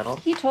hospital.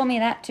 He told me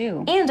that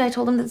too. And I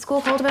told him that the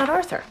school called about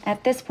Arthur.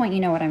 At this point, you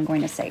know what I'm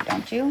going to say,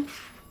 don't you?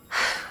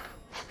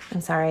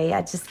 I'm sorry,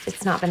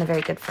 it's not been a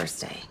very good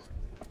first day.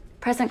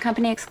 Present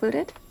company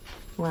excluded?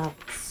 Well,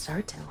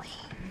 certainly.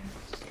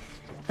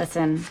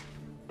 Listen,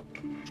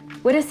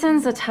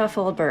 Whittison's a tough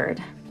old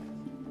bird.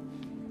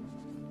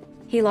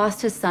 He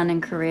lost his son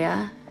in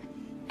Korea,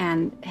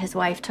 and his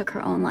wife took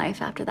her own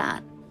life after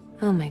that.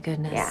 Oh my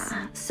goodness.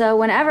 Yeah. So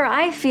whenever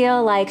I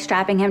feel like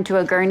strapping him to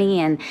a gurney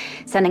and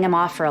sending him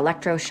off for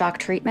electroshock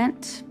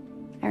treatment,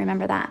 I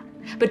remember that.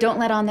 But don't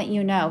let on that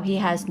you know he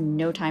has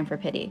no time for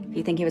pity.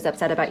 You think he was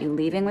upset about you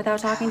leaving without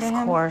talking to him?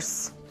 Of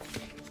course.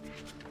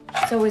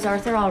 So was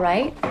Arthur all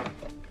right?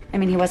 I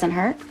mean, he wasn't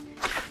hurt?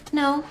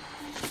 No.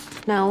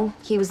 No,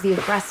 he was the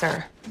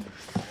aggressor.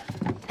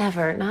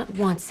 Never, not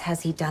once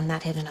has he done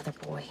that, hit another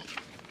boy.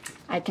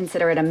 I'd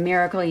consider it a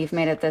miracle you've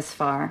made it this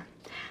far.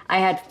 I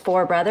had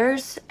 4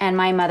 brothers, and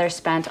my mother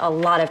spent a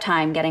lot of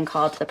time getting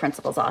called to the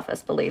principal's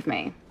office, believe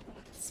me.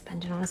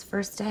 Spend it on his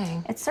first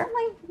day. It's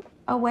certainly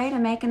a way to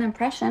make an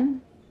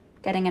impression.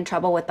 Getting in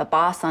trouble with the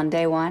boss on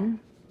day 1.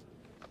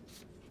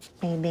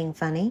 Are you being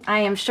funny? I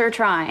am sure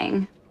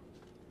trying.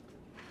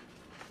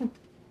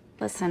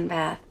 Listen,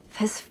 Beth,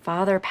 his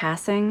father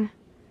passing,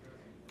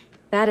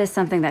 that is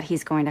something that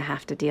he's going to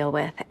have to deal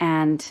with,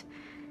 and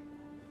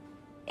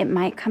it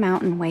might come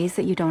out in ways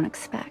that you don't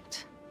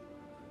expect.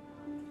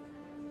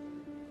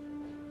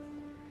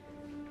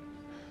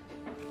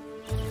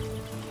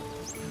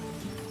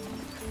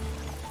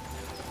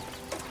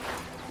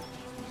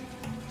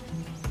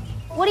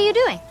 What are you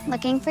doing?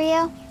 Looking for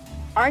you.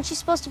 Aren't you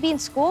supposed to be in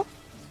school?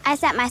 I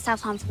sent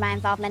myself home for my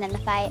involvement in the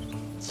fight.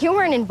 You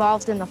weren't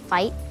involved in the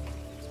fight.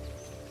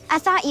 I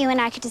thought you and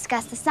I could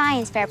discuss the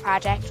science fair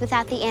project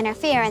without the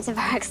interference of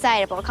our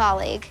excitable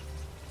colleague.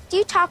 Do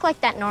you talk like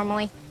that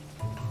normally?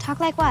 Talk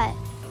like what?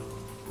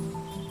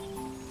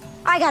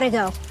 I gotta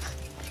go.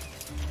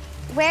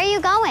 Where are you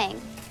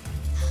going?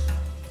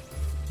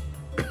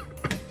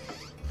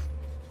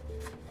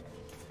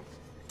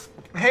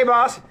 Hey,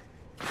 boss.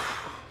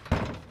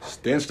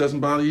 Stench doesn't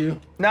bother you?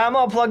 Nah, I'm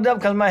all plugged up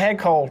because of my head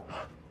cold.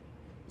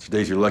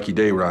 Today's your lucky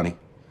day, Ronnie.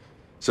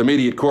 Some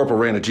idiot corporal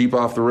ran a Jeep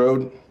off the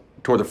road,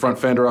 tore the front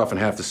fender off and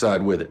half the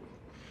side with it.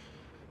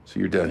 So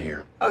you're done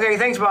here. Okay,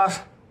 thanks, boss.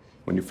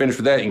 When you're finished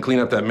with that, you can clean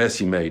up that mess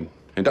you made.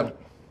 And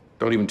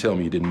don't even tell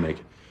me you didn't make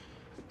it.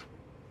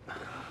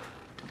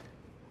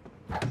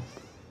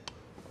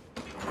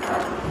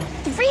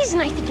 The reason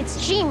I think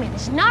it's G-Men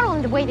is not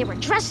only the way they were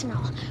dressed and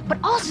all, but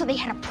also they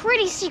had a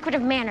pretty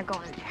secretive manner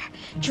going there.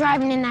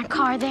 Driving in that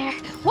car there.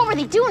 What were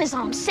they doing is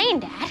all I'm saying,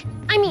 Dad.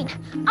 I mean,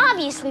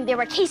 obviously they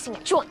were casing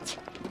a joint.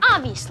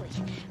 Obviously.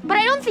 But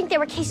I don't think they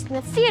were casing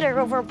the theater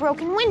over a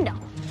broken window.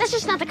 That's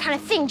just not the kind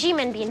of thing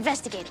G-Men be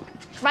investigating,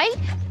 right?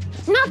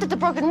 Not that the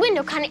broken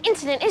window kind of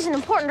incident isn't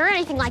important or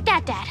anything like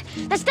that, Dad.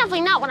 That's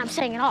definitely not what I'm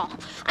saying at all.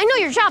 I know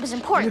your job is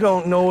important. You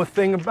don't know a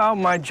thing about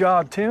my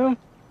job, Tim.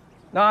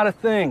 Not a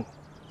thing.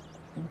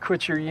 You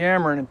quit your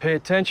yammering and pay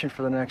attention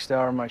for the next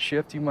hour of my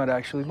shift, you might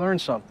actually learn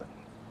something.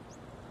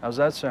 How's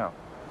that sound?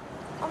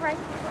 All right.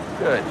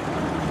 Good.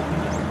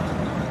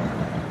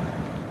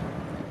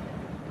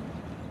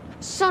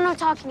 So no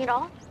talking at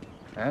all?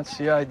 That's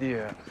the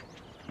idea.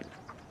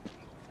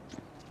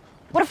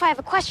 What if I have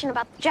a question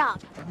about the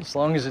job? As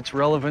long as it's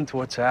relevant to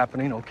what's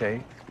happening,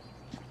 okay.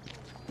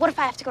 What if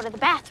I have to go to the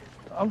bathroom?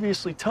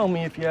 Obviously, tell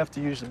me if you have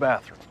to use the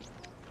bathroom.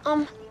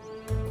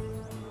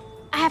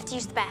 I have to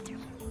use the bathroom.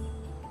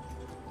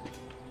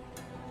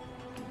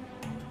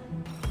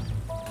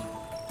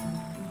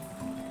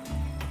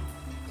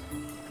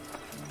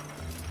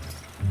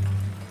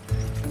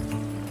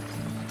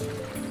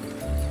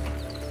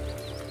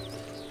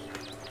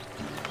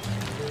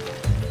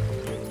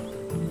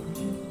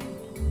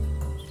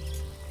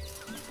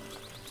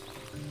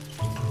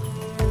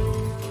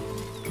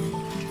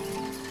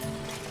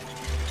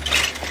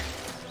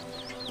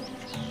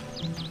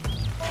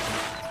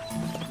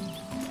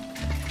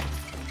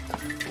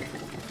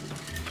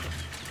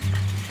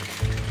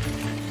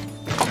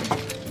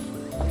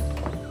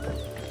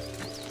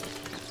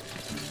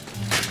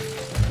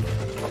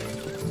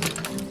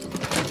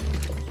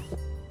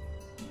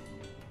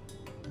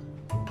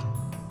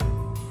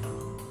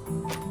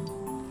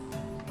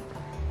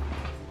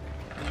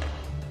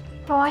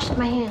 I washed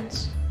my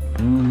hands.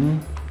 Mm-hmm.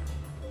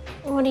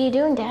 What are you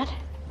doing, Dad?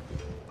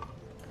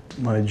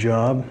 My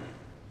job.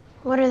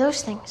 What are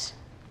those things?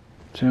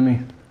 Timmy.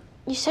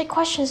 You said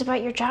questions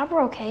about your job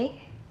were okay.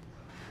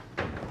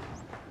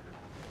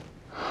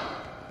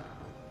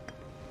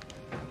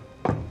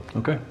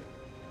 Okay.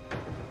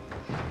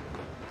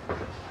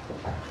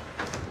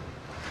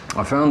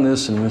 I found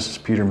this in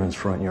Mrs. Peterman's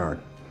front yard.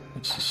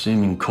 It's the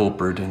seeming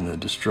culprit in the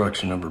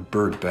destruction of her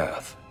bird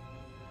bath.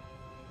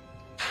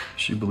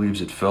 She believes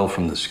it fell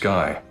from the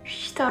sky.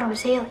 She thought it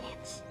was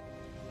aliens.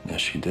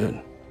 Yes, she did.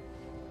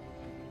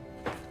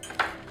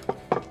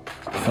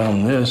 I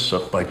found this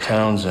up by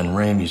Towns and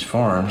Ramey's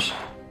farms.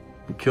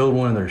 He killed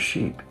one of their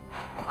sheep.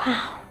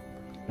 Wow.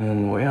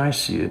 And the way I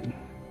see it,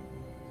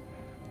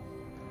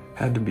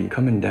 had to be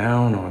coming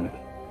down on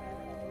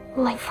it.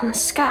 Like from the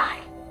sky.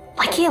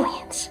 Like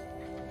aliens.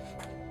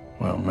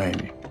 Well,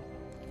 maybe.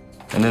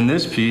 And then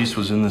this piece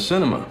was in the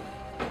cinema.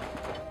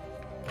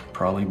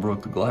 Probably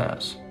broke the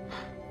glass.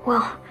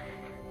 Well,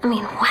 I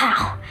mean,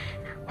 wow.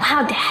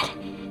 Wow, Dad.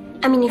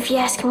 I mean, if you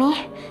ask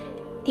me,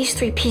 these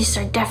three pieces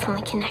are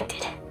definitely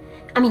connected.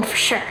 I mean, for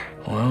sure.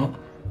 Well,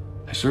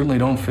 they certainly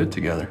don't fit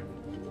together.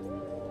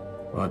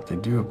 But they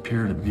do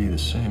appear to be the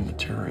same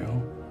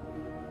material.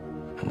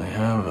 And they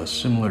have a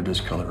similar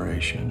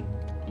discoloration.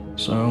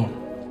 So,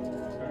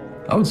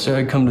 I would say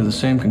I'd come to the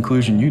same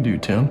conclusion you do,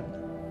 Tim.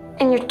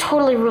 And you're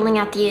totally ruling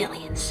out the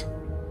aliens.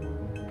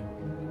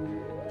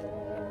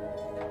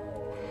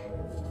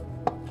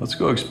 Let's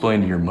go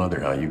explain to your mother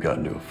how you got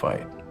into a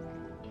fight.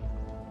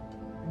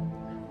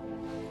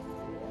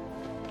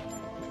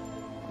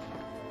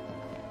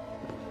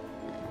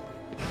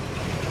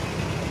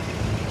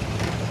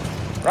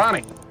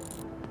 Ronnie,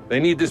 they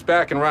need this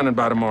back and running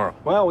by tomorrow.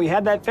 Well, we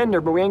had that fender,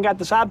 but we ain't got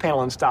the side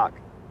panel in stock.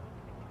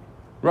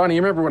 Ronnie,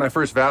 you remember when I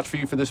first vouched for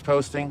you for this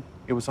posting?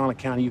 It was on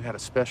account of you had a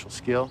special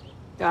skill.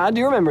 Yeah, I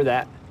do remember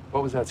that.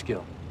 What was that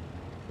skill?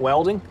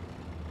 Welding.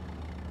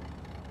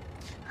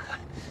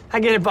 I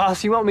get it,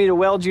 boss. You want me to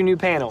weld you a new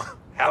panel.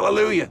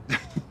 Hallelujah.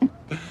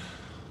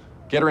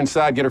 Get her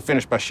inside, get her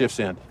finished by shift's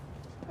end.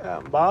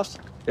 Boss?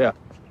 Yeah.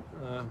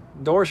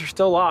 Doors are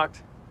still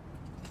locked.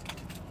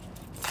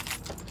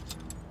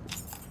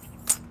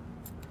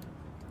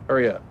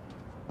 Hurry up.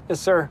 Yes,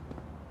 sir.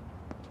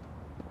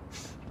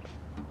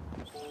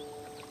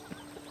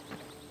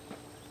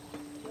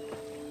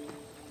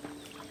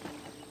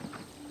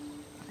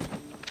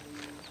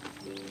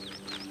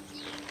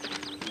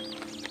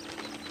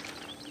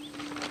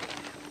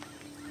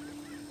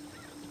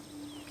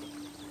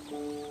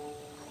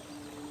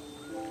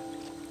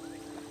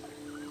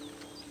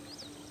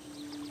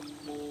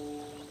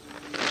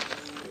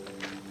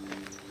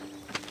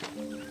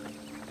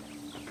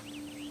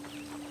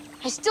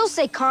 I still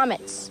say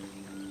comets.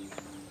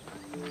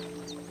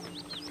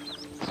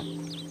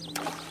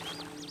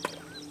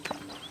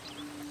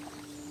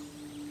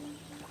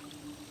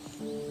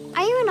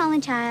 Are you an only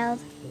child?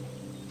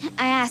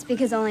 I ask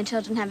because only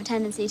children have a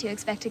tendency to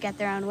expect to get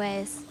their own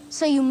ways.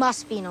 So you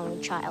must be an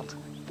only child.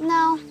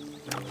 No.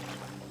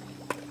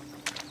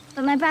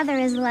 But my brother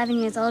is 11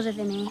 years older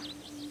than me,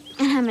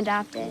 and I'm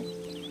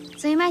adopted.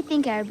 So you might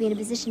think I would be in a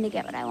position to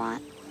get what I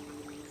want.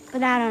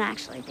 But I don't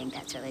actually think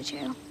that's really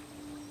true.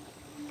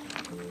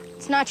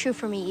 It's not true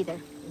for me either.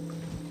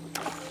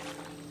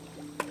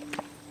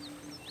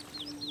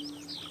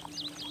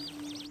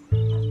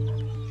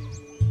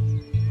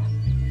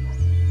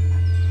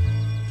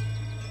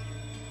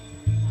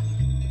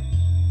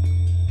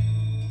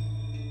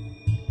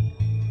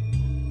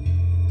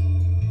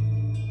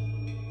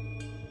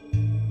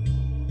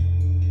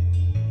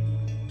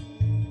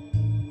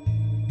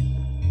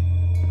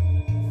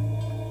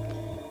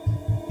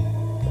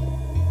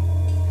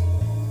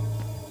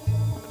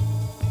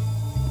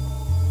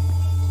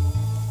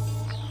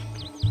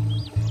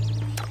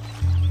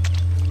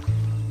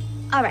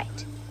 All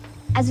right.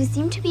 As we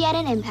seem to be at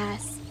an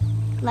impasse,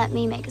 let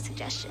me make a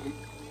suggestion.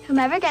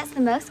 Whomever gets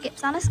the most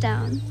skips on a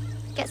stone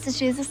gets to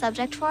choose a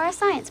subject for our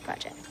science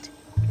project.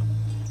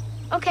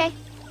 Okay.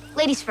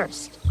 Ladies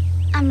first.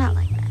 I'm not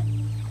like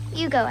that.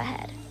 You go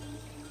ahead.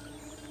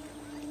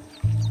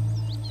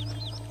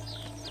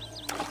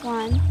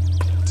 1,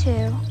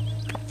 2,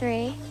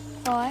 3,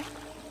 4,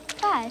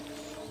 5.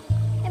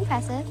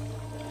 Impressive.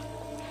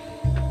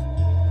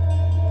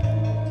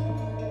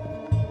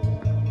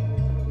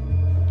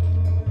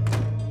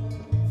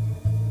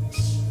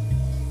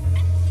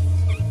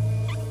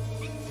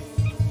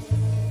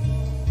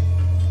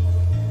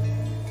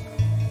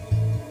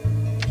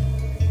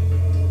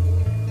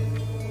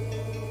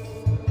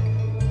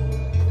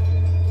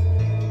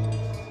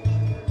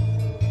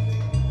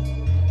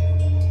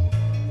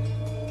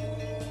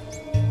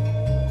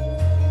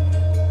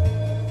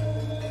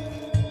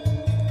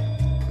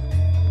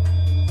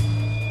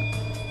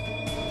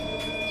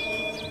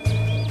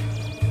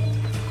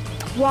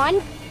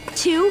 One,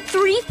 2,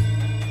 3,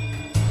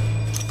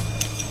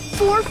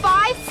 4,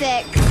 5,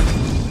 6.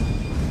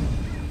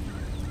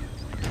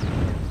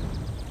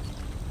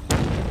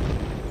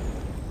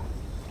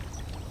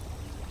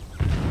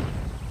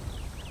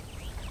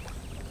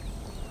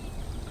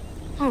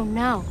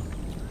 no.